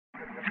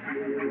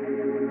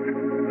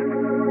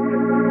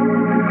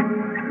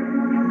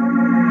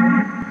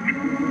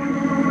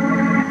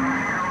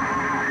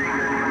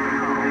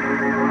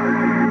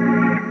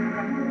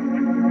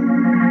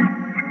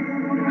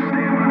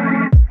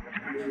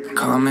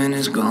coming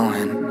is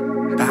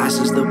going.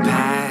 Past is the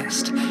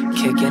past,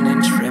 kicking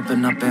and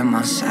tripping up in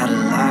my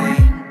satellite.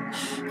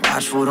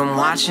 Watch what I'm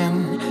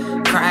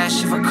watching,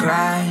 crash if I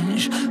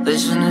crash.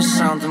 Listen to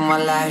something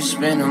while life's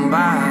spinning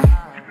by.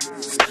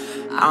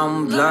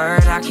 I'm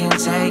blurred, I can't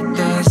take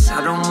this.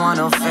 I don't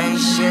wanna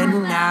face shit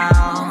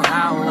now.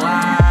 How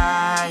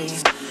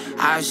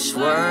I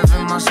swerve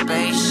in my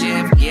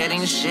spaceship,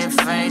 getting shit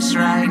faced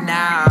right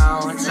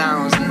now. It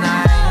sounds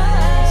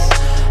nice,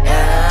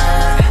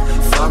 yeah.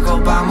 Fuck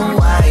up, I'm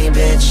away,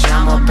 bitch.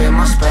 I'm up in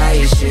my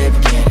spaceship,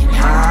 getting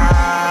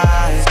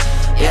high,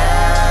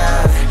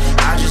 yeah.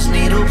 I just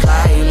need a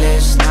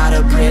playlist, not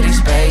a pretty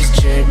space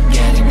chick.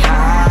 Getting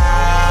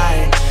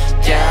high,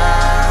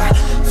 yeah.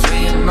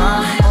 Freeing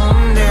my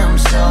own damn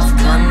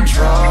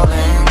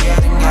self-controlling.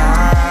 Getting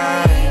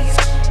high,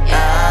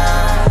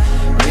 yeah.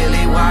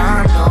 Really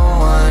why no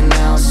one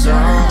else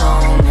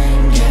alone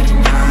and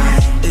getting high.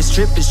 This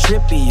trip is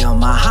trippier,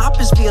 my hop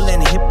is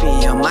feeling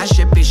hippier. My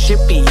ship is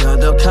shippier,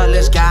 the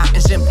colors got me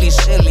simply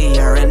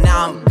sillier. And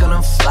now I'm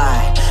gonna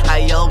fly, I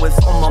yell with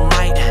all my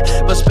might,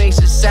 but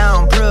spaces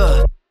sound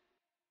bruh.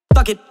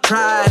 Fuck it,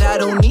 tried, I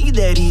don't need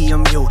that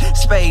EMU.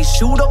 Space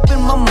shoot up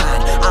in my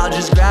mind, I'll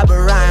just grab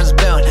Orion's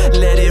belt,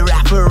 let it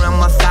wrap around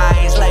my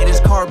thighs. Light as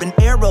carbon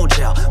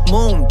aerogel,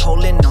 moon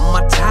pulling on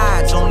my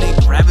tides. Only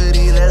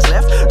gravity that's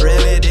left,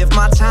 relative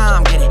my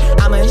time. Get it,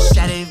 I'm a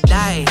shadow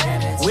light,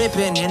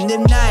 whipping in the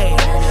night,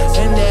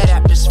 in that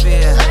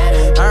atmosphere.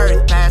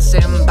 Earth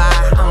passing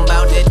by, I'm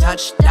about to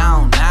touch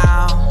down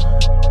now.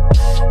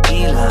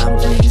 Elon,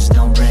 please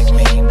don't bring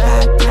me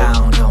back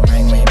down. Don't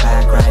bring me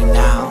back right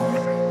now.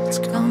 It's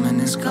coming,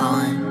 it's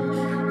going.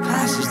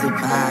 Past is the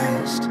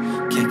past,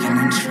 kicking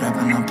and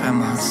tripping up in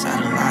my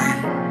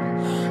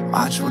satellite.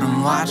 Watch what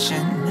I'm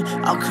watching,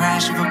 I'll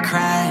crash if I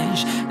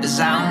crash, 'cause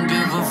I don't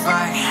give a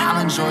fuck, I'll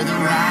enjoy the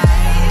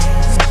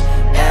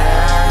ride,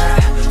 yeah.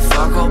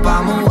 Fuck up,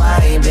 I'm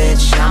away,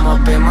 bitch. I'm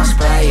up in my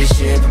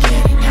spaceship,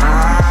 getting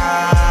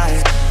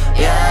high,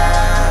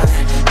 yeah.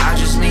 I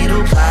just need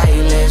a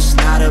playlist,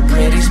 not a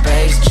pretty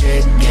space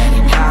chick.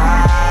 Getting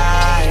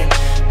high,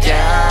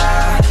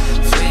 yeah.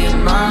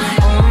 Freeing my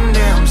own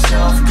damn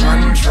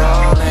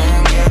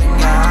self-controlling. Getting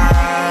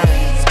high,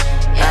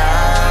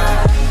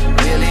 yeah.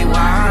 Really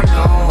why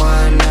no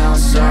one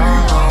else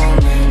alone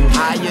and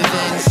higher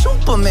than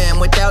Superman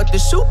without the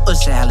super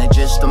salad.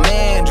 Just a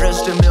man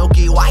dressed in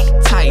milky white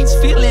tights,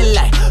 feeling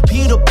like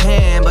Peter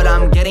Pan, but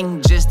I'm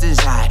getting just as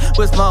high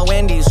with my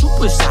Wendy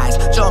supersize.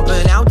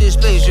 Jumping out this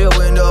spaceship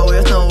window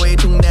with no way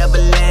to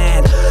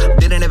Neverland.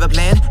 Didn't ever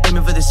plan,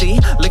 aiming for the sea.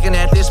 Looking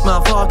at this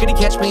motherfucker, could he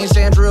catch me?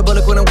 Sandra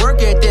Bullock when I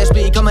work at this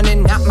speed. Coming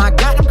in, not my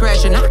God, I'm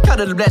crashing. I caught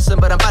it a blessing,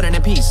 but I'm fighting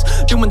in peace.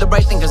 Doing the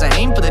right thing cause I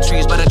aim for the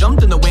trees, but I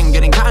jumped in the wind,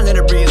 getting caught in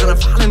the breeze. When I'm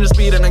falling the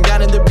speed and I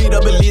got in the beat, I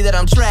believe that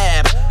I'm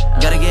trapped.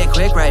 Gotta get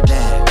quick right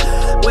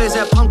back. Where's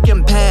that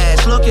pumpkin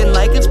patch? Looking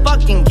like it's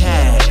fucking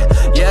cash.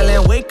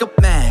 Yelling, wake up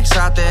Max.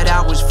 Thought that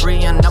I was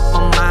freeing up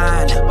my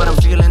mind, but I'm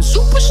feeling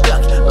super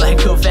stuck, like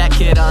a fat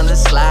kid on a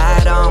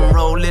slide. I'm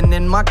rolling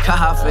in my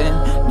coffin,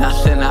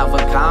 nothing I've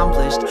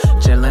accomplished.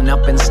 Chilling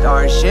up in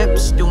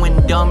starships, doing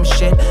dumb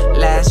shit.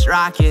 Last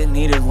rocket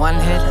needed 1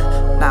 hit,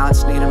 now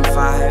it's needing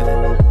 5.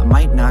 I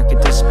might not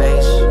get to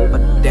space,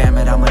 but damn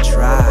it, I'ma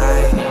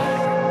try.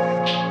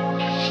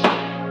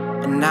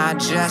 And I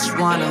just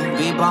wanna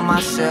be by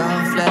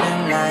myself,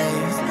 letting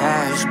life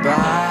pass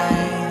by,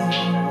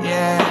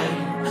 yeah.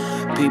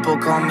 People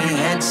call me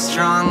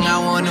headstrong, I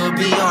wanna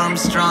be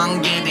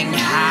Armstrong. Getting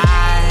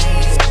high,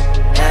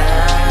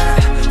 yeah.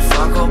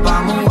 Fuck up,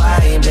 I'm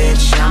away,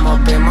 bitch. I'm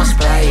up in my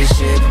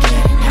spaceship,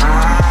 getting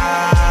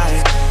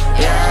high,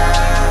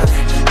 yeah.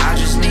 I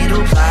just need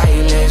a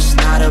playlist,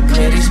 not a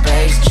pretty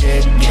space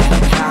chick.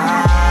 Getting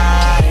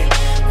high,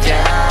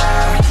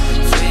 yeah.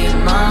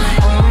 Freeing my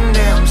own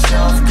damn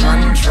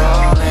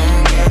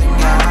self-controlling. Getting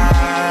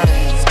high,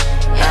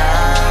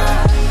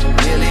 yeah.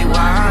 Really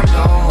why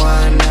no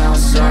one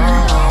else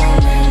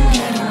alone and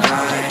getting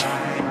high.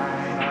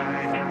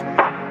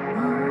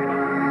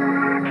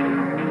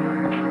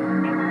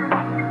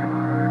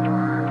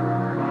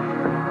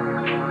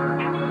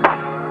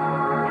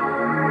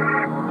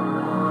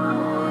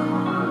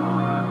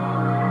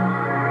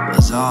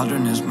 Buzz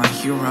Aldrin is my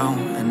hero,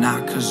 and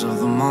not cause of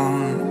the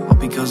moon, but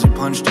because he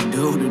punched a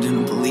dude who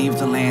didn't believe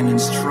the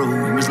landing's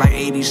true. He was like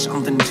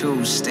 80-something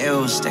too,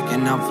 still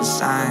sticking up for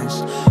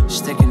science,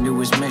 sticking to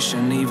his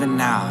mission even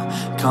now.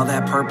 Call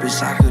that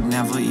purpose I could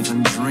never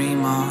even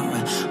dream of.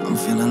 I'm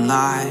feeling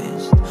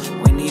lost.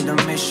 We need a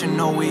mission,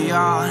 no we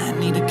all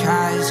need a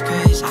cause,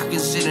 cause I can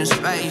sit in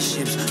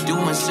spaceships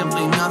doing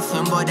simply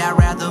nothing, but I'd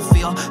rather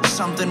feel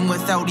something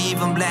without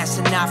even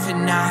blasting off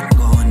and not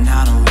going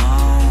out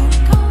alone.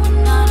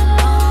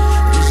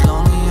 It's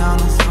lonely on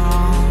the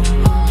throne.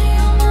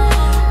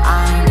 I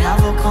ain't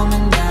never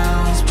coming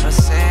down, it's what I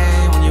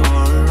say when you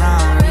are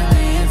around.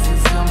 Really, if you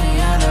feel me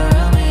and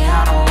real me,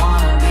 I don't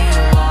wanna be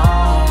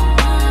alone.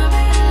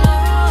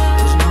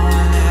 There's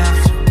nowhere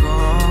left to go.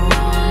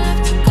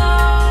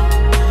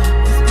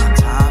 With my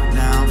top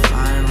down,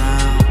 flying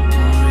around,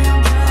 no real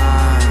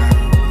drive,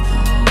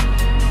 though.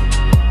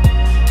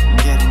 I'm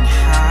getting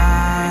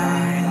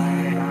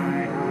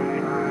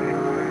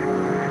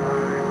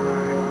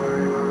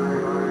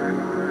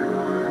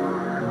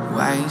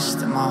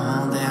wasted my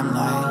whole damn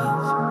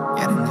life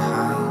getting high.